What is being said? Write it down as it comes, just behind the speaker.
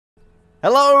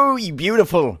Hello, you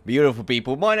beautiful, beautiful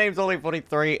people. My name's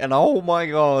Ollie43, and oh my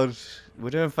god,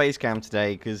 we're doing face cam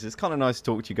today because it's kind of nice to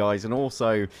talk to you guys, and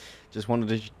also just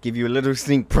wanted to give you a little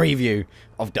sneak preview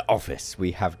of the office.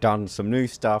 We have done some new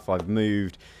stuff. I've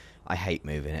moved. I hate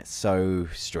moving. It's so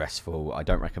stressful. I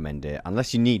don't recommend it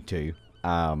unless you need to.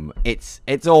 It's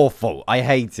awful. I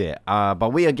hate it.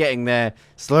 But we are getting there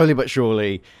slowly but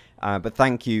surely. But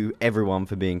thank you, everyone,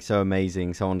 for being so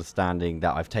amazing, so understanding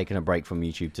that I've taken a break from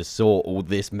YouTube to sort all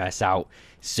this mess out.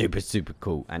 Super, super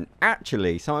cool. And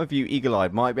actually, some of you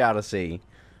eagle-eyed might be able to see.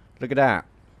 Look at that.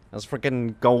 That's a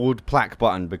freaking gold plaque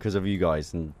button because of you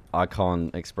guys. And I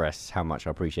can't express how much I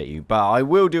appreciate you. But I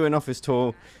will do an office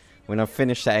tour when I've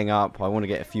finished setting up. I want to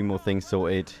get a few more things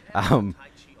sorted.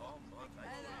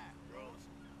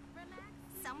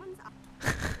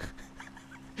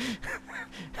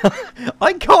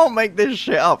 I can't make this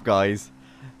shit up, guys.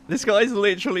 This guy's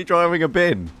literally driving a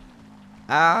bin.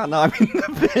 Ah, no, I'm in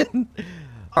the bin.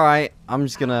 All right, I'm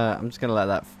just gonna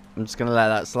let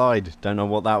that slide. Don't know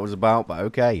what that was about, but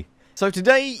okay. So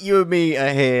today, you and me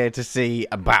are here to see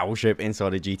a battleship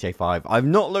inside of GTA 5. I've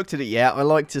not looked at it yet. I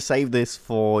like to save this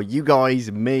for you guys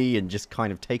and me and just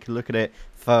kind of take a look at it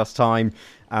first time.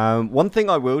 One thing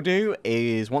I will do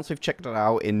is once we've checked it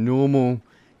out in normal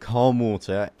calm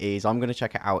water is I'm going to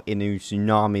check it out in a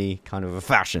Tsunami kind of a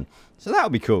fashion. So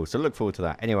that'll be cool. So look forward to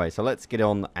that. Anyway, so let's get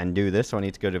on and do this. So I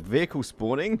need to go to vehicle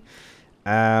spawning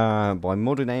by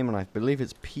model name, and I believe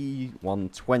it's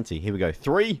P120. Here we go.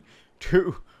 3,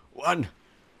 2, 1.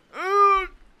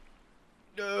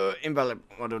 Invalid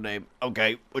model name.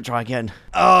 Okay, we'll try again.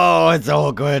 Oh, it's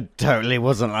awkward. Totally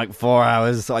wasn't like 4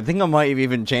 hours. I think I might have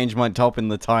even changed my top in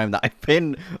the time that I've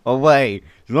been away.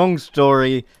 Long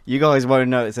story. You guys won't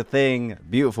know it's a thing.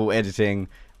 Beautiful editing.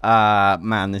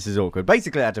 Man, this is awkward.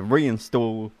 Basically, I had to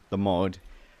reinstall the mod,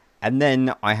 and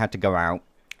then I had to go out,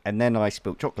 and then I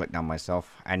spilled chocolate down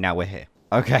myself, and now we're here.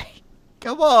 Okay.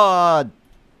 Come on.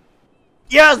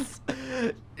 Yes!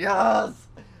 Yes!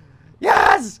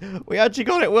 Yes! We actually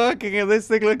got it working, and this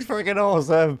thing looks freaking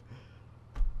awesome.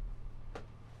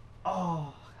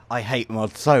 Oh, I hate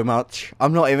mods so much.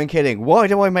 I'm not even kidding. Why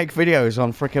do I make videos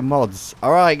on freaking mods?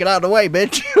 Alright, get out of the way,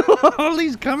 bitch.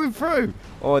 Ollie's coming through.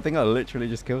 Oh, I think I literally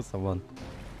just killed someone.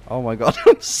 Oh my god.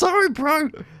 I'm sorry,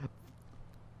 bro.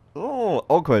 Oh,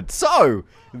 awkward. So,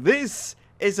 this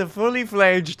is a fully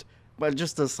fledged... Well,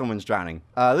 just as someone's drowning.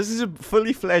 This is a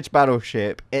fully fledged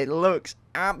battleship. It looks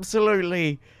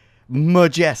absolutely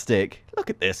majestic. Look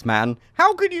at this, man.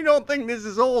 How could you not think this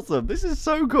is awesome? This is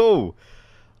so cool.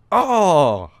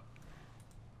 Oh,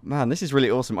 man, this is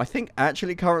really awesome. I think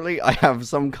actually currently I have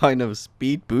some kind of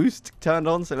speed boost turned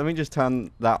on. So let me just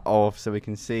turn that off so we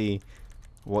can see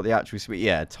what the actual speed.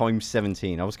 Yeah, times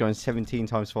 17. I was going 17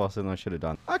 times faster than I should have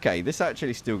done. Okay, this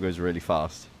actually still goes really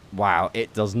fast. Wow,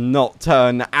 it does not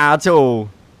turn at all.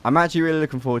 I'm actually really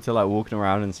looking forward to like walking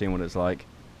around and seeing what it's like.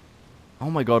 Oh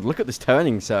my god, look at this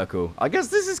turning circle. I guess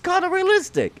this is kind of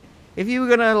realistic. If you were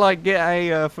going to like get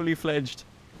a fully fledged...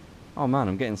 Oh man,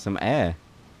 I'm getting some air.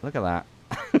 Look at that.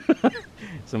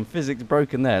 Some physics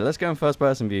broken there. Let's go in first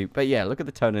person view. But yeah, look at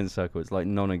the turning circle. It's like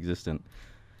non-existent.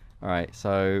 Alright,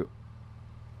 so...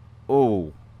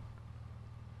 Oh.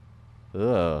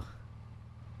 Ugh.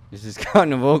 This is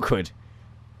kind of awkward.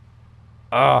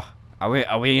 Are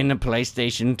we in the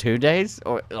PlayStation 2 days?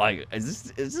 Or like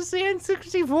is this the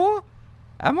N64?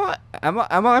 Am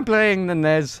I playing the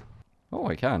NES? Oh,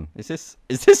 I can. Is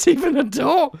this even a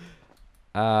door?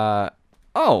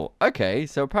 Oh, okay.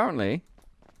 So apparently,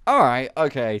 all right,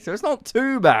 okay. So it's not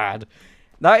too bad.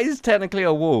 That is technically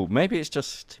a wall. Maybe it's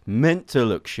just meant to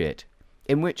look shit.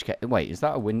 In which case, wait, is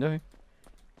that a window?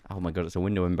 Oh my god, it's a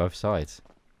window on both sides.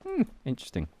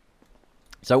 Interesting.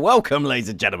 So welcome, ladies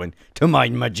and gentlemen, to my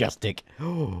majestic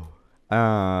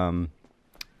battleship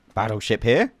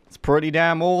here. It's pretty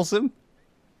damn awesome.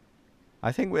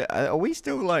 I think are we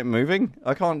still like moving?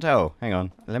 I can't tell. Hang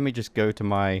on. Let me just go to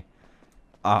my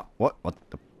what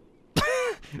the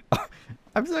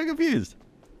I'm so confused.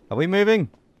 Are we moving?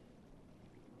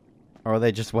 Or are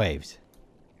they just waves?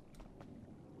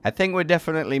 I think we're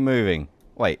definitely moving.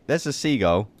 Wait, there's a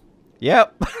seagull.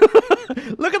 Yep.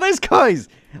 Look at those guys.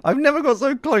 I've never got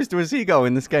so close to a seagull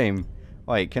in this game.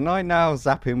 Wait, can I now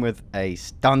zap him with a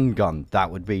stun gun? That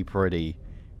would be pretty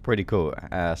cool.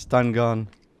 Stun gun.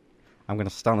 I'm going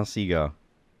to stun a seagull.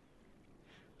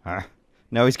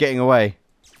 No, he's getting away.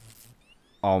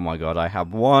 Oh my god, I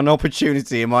have one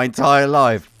opportunity in my entire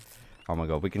life. Oh my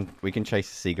god, we can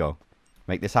chase a seagull.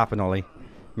 Make this happen, Ollie.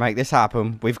 Make this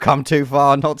happen. We've come too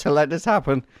far not to let this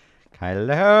happen.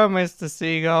 Hello, Mr.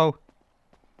 Seagull.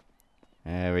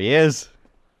 There he is.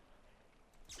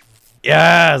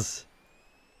 Yes!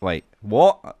 Wait,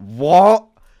 what? What?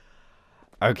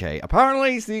 Okay,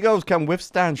 apparently seagulls can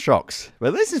withstand shocks.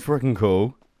 But this is freaking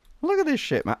cool. Look at this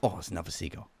shit, man. Oh, it's another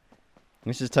seagull.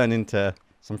 This just turned into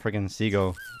some freaking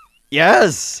seagull.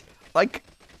 Yes! Like...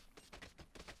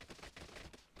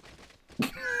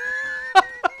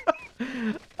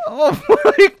 oh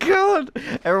my god!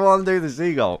 Everyone do the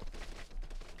seagull.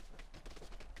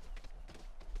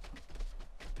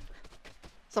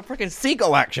 It's a freaking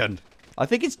seagull action. I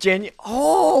think it's genuine.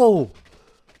 Oh!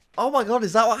 Oh my god,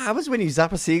 is that what happens when you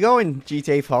zap a seagull in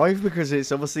GTA 5? Because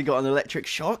it's obviously got an electric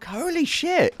shock? Holy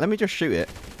shit. Let me just shoot it.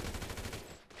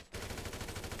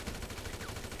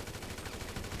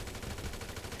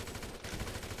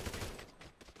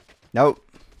 Nope.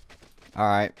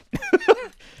 Alright.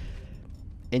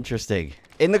 Interesting.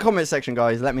 In the comment section,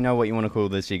 guys, let me know what you want to call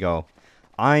the seagull.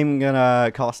 I'm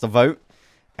gonna cast a vote.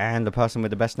 And the person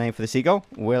with the best name for the seagull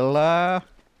will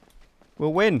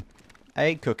win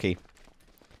a cookie.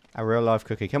 A real life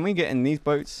cookie. Can we get in these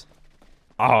boats?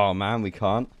 Oh man, we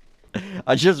can't.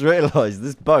 I just realised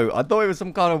this boat. I thought it was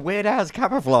some kind of weird ass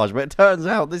camouflage, but it turns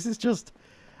out this is just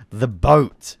the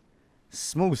boat.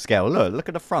 Small scale. Look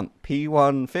at the front.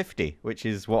 P150, which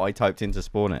is what I typed in to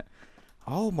spawn it.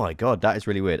 Oh my god, that is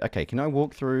really weird. Okay, can I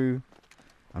walk through?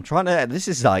 I'm trying to... This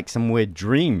is like some weird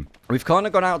dream. We've kind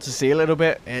of gone out to sea a little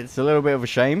bit. It's a little bit of a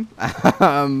shame.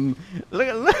 Look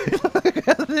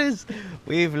at this.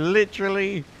 We've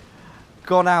literally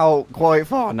gone out quite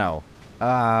far now.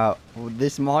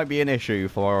 This might be an issue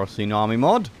for our Tsunami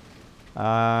mod.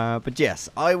 But yes,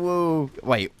 I will...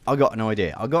 Wait, I got an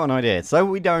idea. So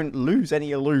we don't lose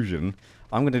any illusion,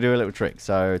 I'm going to do a little trick.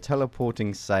 So,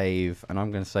 teleporting save. And I'm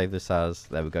going to save this as...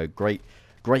 There we go. Great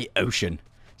Ocean.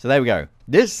 So there we go.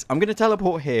 I'm going to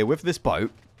teleport here with this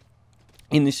boat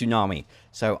in the tsunami.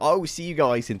 So I will see you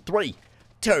guys in 3,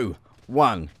 2,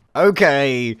 1.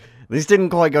 Okay, this didn't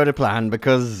quite go to plan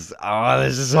because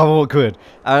this is so awkward.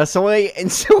 So I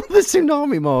installed the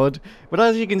tsunami mod, but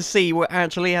as you can see, we're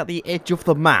actually at the edge of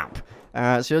the map.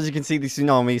 So as you can see, the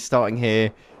tsunami is starting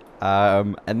here,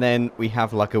 and then we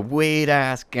have like a weird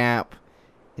ass gap.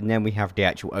 And then we have the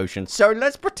actual ocean. So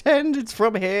let's pretend it's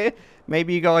from here.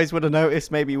 Maybe you guys would have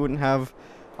noticed. Maybe you wouldn't have.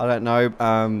 I don't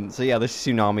know. So yeah, this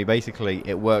Tsunami, basically,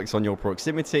 it works on your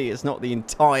proximity. It's not the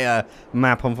entire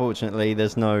map, unfortunately.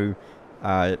 There's no,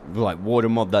 like, water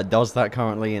mod that does that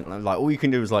currently. And, like, all you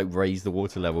can do is, like, raise the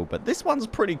water level. But this one's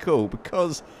pretty cool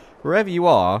because wherever you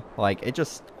are, like, it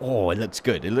just... Oh, it looks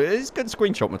good. It's good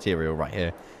screenshot material right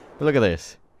here. But look at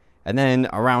this. And then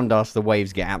around us, the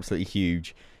waves get absolutely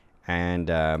huge. And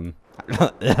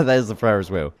there's the Ferris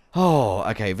wheel. Oh,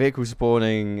 okay. Vehicle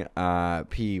spawning.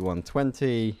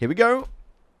 P120. Here we go.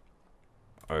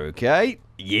 Okay.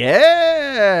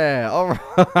 Yeah. All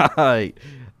right.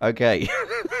 Okay.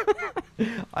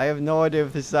 I have no idea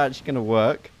if this is actually going to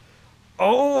work.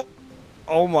 Oh.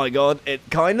 Oh my god. It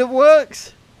kind of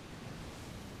works.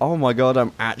 Oh my god.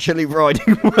 I'm actually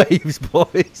riding waves,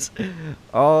 boys.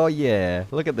 Oh yeah.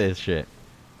 Look at this shit.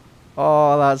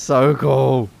 Oh, that's so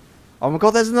cool. Oh my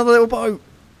god, there's another little boat.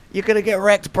 You're going to get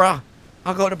wrecked, bruh.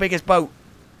 I got the biggest boat.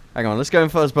 Hang on, let's go in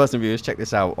first person view. Let's check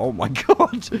this out. Oh my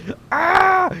god.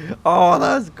 Ah! Oh,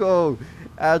 that's cool.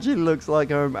 Actually looks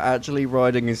like I'm actually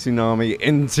riding a tsunami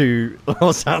into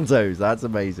Los Santos. That's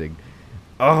amazing.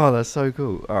 Oh, that's so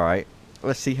cool. Alright,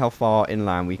 let's see how far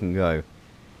inland we can go.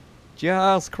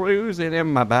 Just cruising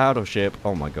in my battleship.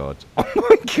 Oh my god. Oh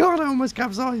my god, I almost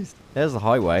capsized. There's the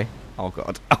highway. Oh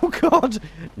god. Oh god.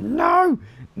 No.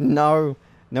 No.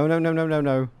 No, no, no, no, no,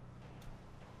 no.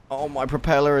 Oh, my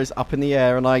propeller is up in the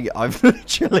air and I've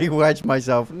literally wedged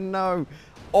myself. No.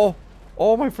 Oh.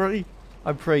 Oh, my free.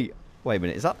 I'm free. Wait a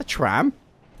minute. Is that the tram?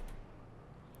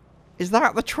 Is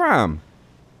that the tram?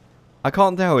 I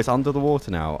can't tell. It's under the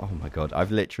water now. Oh my god.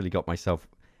 I've literally got myself...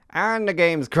 And the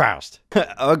game's crashed.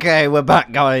 Okay, we're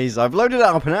back, guys. I've loaded it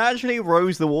up and I actually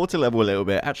rose the water level a little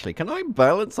bit. Actually, can I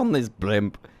balance on this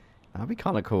blimp? That'd be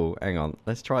kind of cool. Hang on.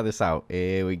 Let's try this out.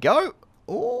 Here we go.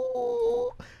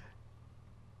 Ooh.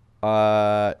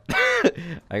 Hang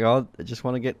on. I just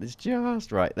want to get this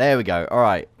just right. There we go. All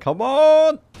right. Come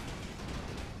on.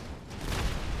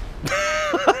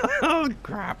 Oh,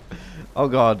 crap. Oh,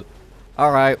 God.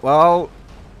 All right. Well,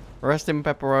 rest in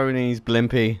pepperonis,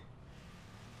 Blimpy.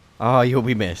 Oh, you'll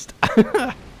be missed.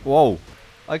 Whoa.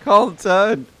 I can't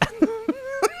turn.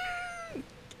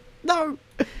 No.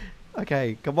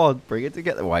 Okay, come on. Bring it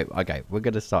together. Wait, okay. We're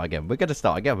going to start again. We're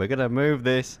going to move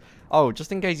this. Oh,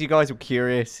 just in case you guys were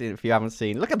curious, if you haven't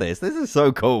seen. Look at this. This is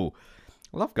so cool.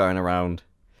 I love going around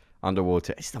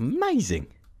underwater. It's amazing.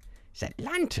 It's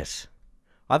Atlantis.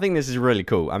 I think this is really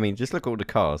cool. I mean, just look at all the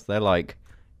cars. They're like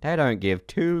They don't give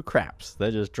two craps.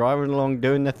 They're just driving along,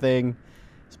 doing their thing.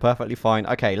 It's perfectly fine.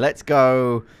 Okay, let's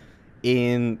go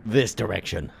in this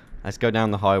direction. Let's go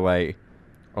down the highway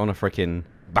on a freaking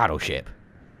battleship.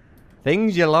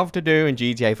 Things you love to do in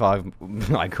GTA 5,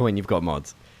 like when you've got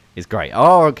mods. It's great.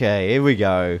 Oh, okay, here we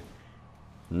go.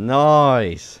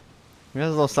 Nice.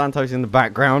 There's Los Santos in the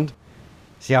background.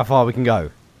 See how far we can go.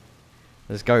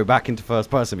 Let's go back into first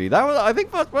person view. I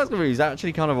think first person view is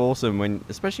actually kind of awesome,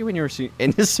 especially when you're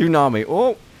in the tsunami.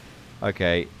 Oh,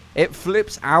 okay. It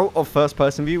flips out of first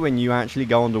person view when you actually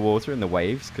go underwater in the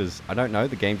waves, because I don't know,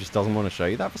 the game just doesn't want to show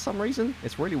you that for some reason.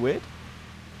 It's really weird.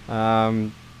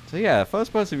 So yeah,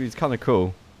 first person view is kind of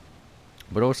cool,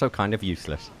 but also kind of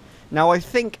useless. Now I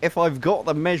think if I've got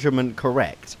the measurement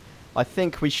correct, I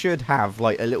think we should have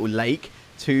like a little lake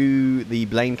to the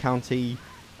Blaine County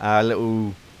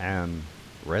little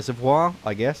reservoir,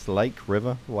 I guess, lake,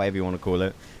 river, whatever you want to call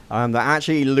it, that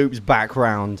actually loops back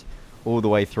round all the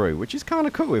way through, which is kind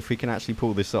of cool if we can actually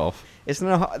pull this off. It's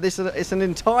an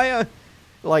entire,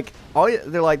 like,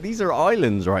 they're like, these are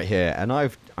islands right here, and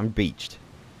I'm beached.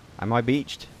 Am I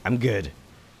beached? I'm good.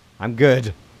 I'm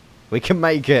good. We can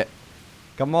make it.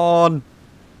 Come on.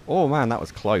 Oh man, that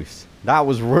was close. That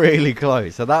was really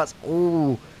close. So that's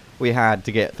all we had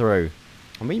to get through.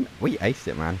 I mean, we aced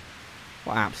it, man.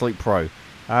 What an absolute pro.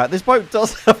 This boat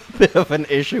does have a bit of an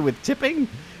issue with tipping,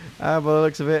 by the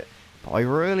looks of it. But I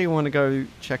really want to go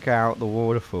check out the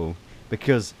waterfall.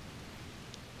 Because,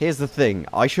 here's the thing.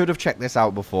 I should have checked this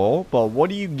out before. But what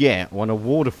do you get when a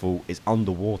waterfall is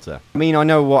underwater? I mean, I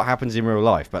know what happens in real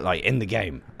life. But, like, in the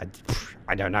game,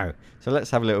 I don't know. So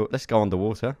let's have a little... Let's go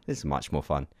underwater. This is much more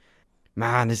fun.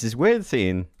 Man, this is weird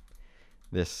seeing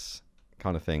this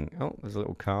kind of thing. Oh, there's a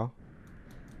little car.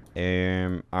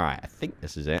 Alright, I think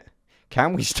this is it.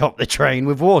 Can we stop the train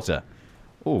with water?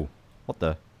 Oh, what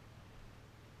the?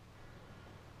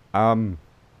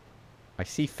 I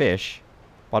see fish,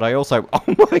 but I also... Oh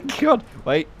my god!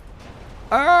 Wait.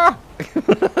 Ah!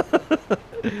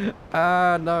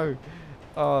 Ah, no.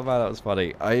 Oh man, that was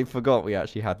funny. I forgot we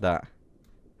actually had that.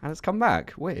 And it's come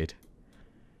back. Weird.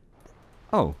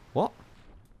 Oh, what?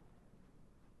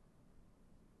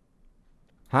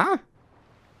 Huh?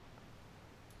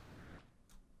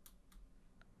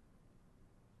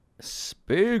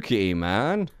 Spooky,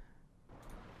 man.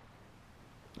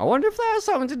 I wonder if that has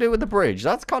something to do with the bridge.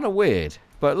 That's kind of weird.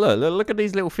 But look at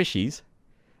these little fishies.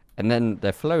 And then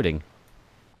they're floating.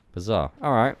 Bizarre.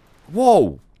 Alright.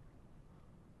 Whoa!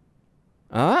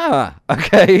 Ah!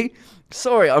 Okay.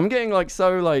 Sorry, I'm getting like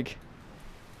so like...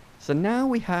 So now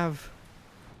we have...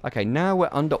 Okay, now we're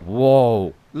under...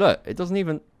 Whoa! Look, it doesn't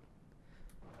even...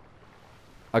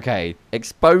 Okay,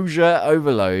 exposure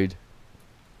overload.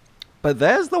 But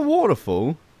there's the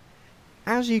waterfall.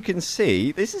 As you can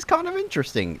see, this is kind of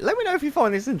interesting. Let me know if you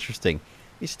find this interesting.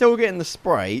 You're still getting the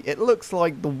spray. It looks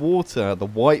like the water, the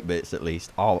white bits at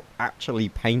least, are actually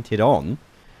painted on.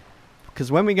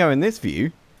 Because when we go in this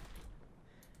view...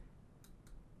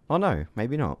 Oh no,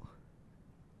 maybe not.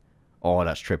 Oh,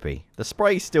 that's trippy. The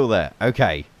spray's still there.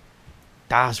 Okay.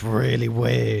 That's really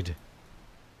weird.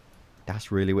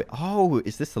 That's really weird. Oh,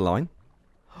 is this the line?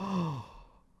 Oh.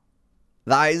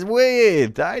 That is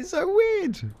weird. That is so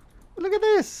weird. Look at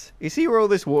this. You see where all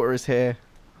this water is here?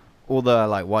 All the,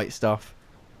 like, white stuff.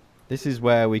 This is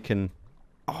where we can...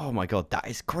 Oh, my God. That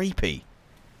is creepy.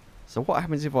 So what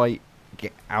happens if I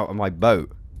get out of my boat?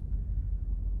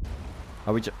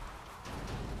 Are we just...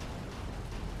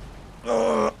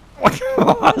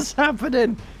 What's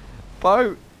happening?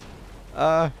 Boat.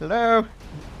 Hello?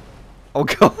 Oh,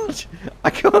 God. I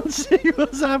can't see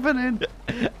what's happening.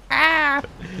 Ah!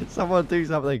 Someone do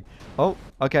something. Oh,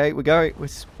 okay. We're going.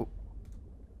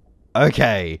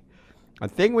 Okay. I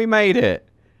think we made it.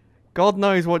 God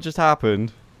knows what just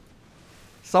happened.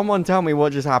 Someone tell me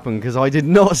what just happened, because I did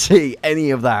not see any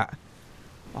of that.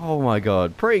 Oh, my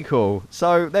God. Pretty cool.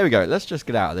 So, there we go. Let's just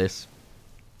get out of this.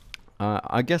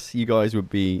 I guess you guys would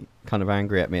be kind of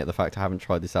angry at me at the fact I haven't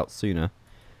tried this out sooner.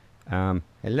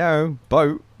 Hello?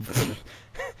 Boat?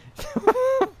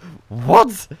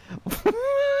 What?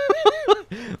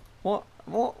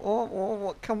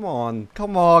 What? Come on.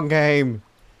 Come on, game.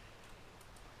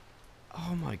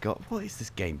 Oh my God. What is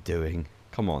this game doing?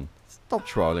 Come on. Stop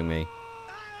trolling me.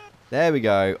 There we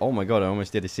go. Oh my God. I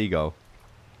almost did a seagull.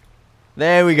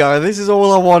 There we go. This is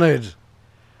all I wanted.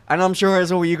 And I'm sure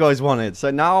it's all you guys wanted.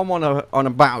 So now I'm on a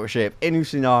battleship in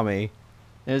Tsunami.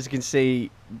 As you can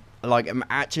see, like, I'm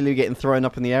actually getting thrown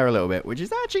up in the air a little bit, which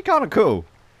is actually kind of cool.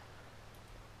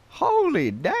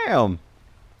 Holy damn.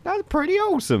 That's pretty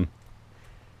awesome.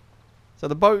 So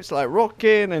the boat's like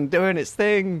rocking and doing its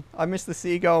thing. I missed the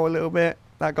seagull a little bit.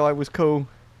 That guy was cool.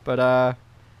 But,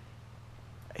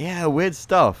 yeah, weird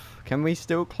stuff. Can we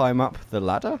still climb up the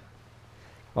ladder?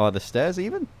 Or the stairs,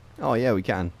 even? Oh, yeah, we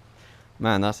can.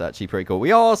 Man, that's actually pretty cool.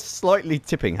 We are slightly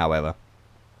tipping, however.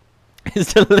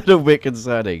 It's a little bit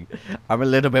concerning. I'm a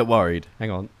little bit worried.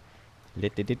 Hang on.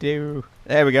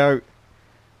 There we go.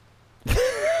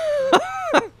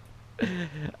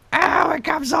 Ow, we're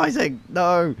capsizing!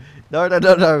 No.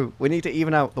 No. We need to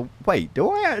even out the... Wait, do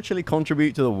I actually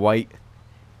contribute to the weight?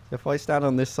 If I stand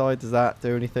on this side, does that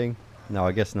do anything? No,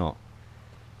 I guess not.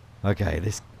 Okay,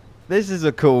 this is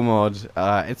a cool mod.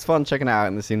 It's fun checking it out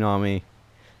in the Tsunami.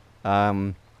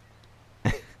 Can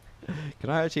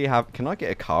I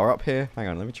get a car up here? Hang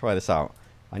on, let me try this out.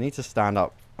 I need to stand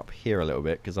up here a little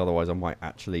bit, because otherwise I might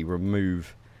actually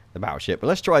remove the battleship. But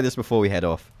let's try this before we head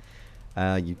off.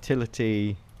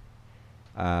 Utility.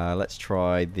 Let's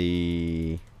try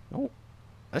the... Oh,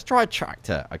 let's try a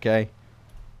tractor, okay?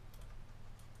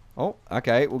 Oh,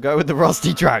 okay, we'll go with the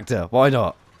rusty tractor. Why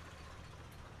not?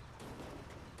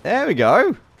 There we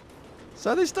go.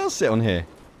 So this does sit on here.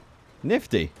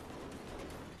 Nifty.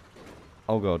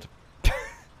 Oh, God.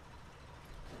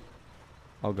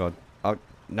 Oh, God. Oh,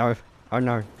 no. Oh,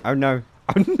 no. Oh, no.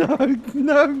 Oh, no.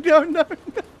 No.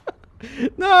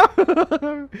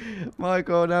 No. My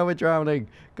God, now we're drowning.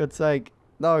 God's sake.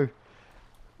 No.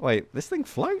 Wait, this thing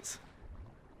floats?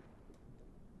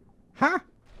 Huh?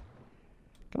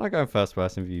 Can I go in first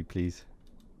person view, please?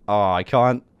 Oh, I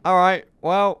can't. Alright,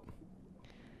 well.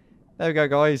 There we go,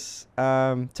 guys.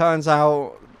 Turns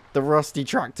out the rusty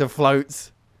tractor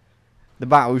floats. The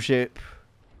battleship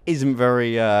isn't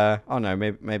very, oh no,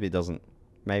 maybe it doesn't.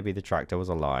 Maybe the tractor was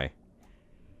a lie.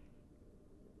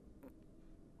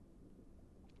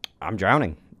 I'm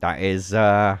drowning. That is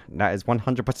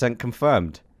 100%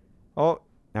 confirmed. Oh,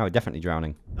 now we're definitely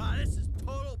drowning. This is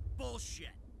total bullshit.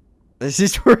 This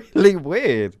is really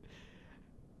weird.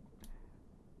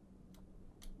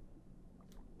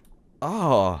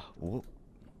 Oh.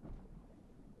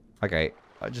 Okay,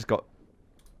 I just got...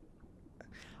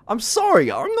 I'm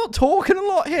sorry, I'm not talking a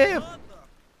lot here.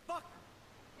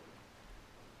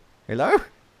 Hello?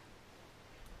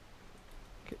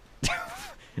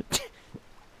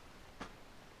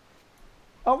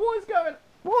 Oh,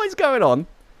 what is going on?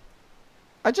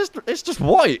 It's just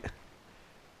white.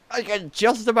 I can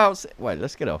just about wait,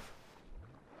 let's get off.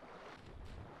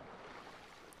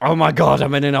 Oh my God,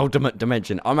 I'm in an ultimate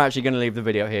dimension. I'm actually going to leave the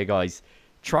video here, guys.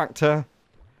 Tractor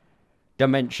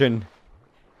dimension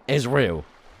is real.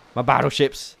 My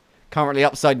battleship's currently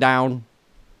upside down.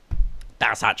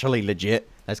 That's actually legit.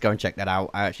 Let's go and check that out.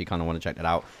 I actually kind of want to check that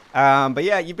out. But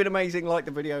yeah, you've been amazing. Like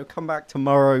the video. Come back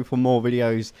tomorrow for more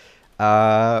videos.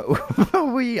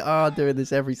 We are doing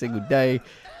this every single day.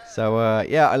 So,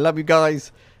 yeah, I love you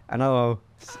guys. And I'll...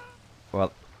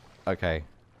 Well, okay.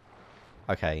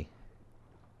 Okay.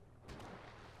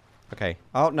 Okay.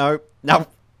 Oh, no. No.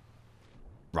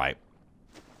 Right.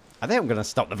 I think I'm going to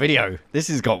stop the video. This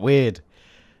has got weird.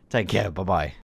 Take care. Bye-bye.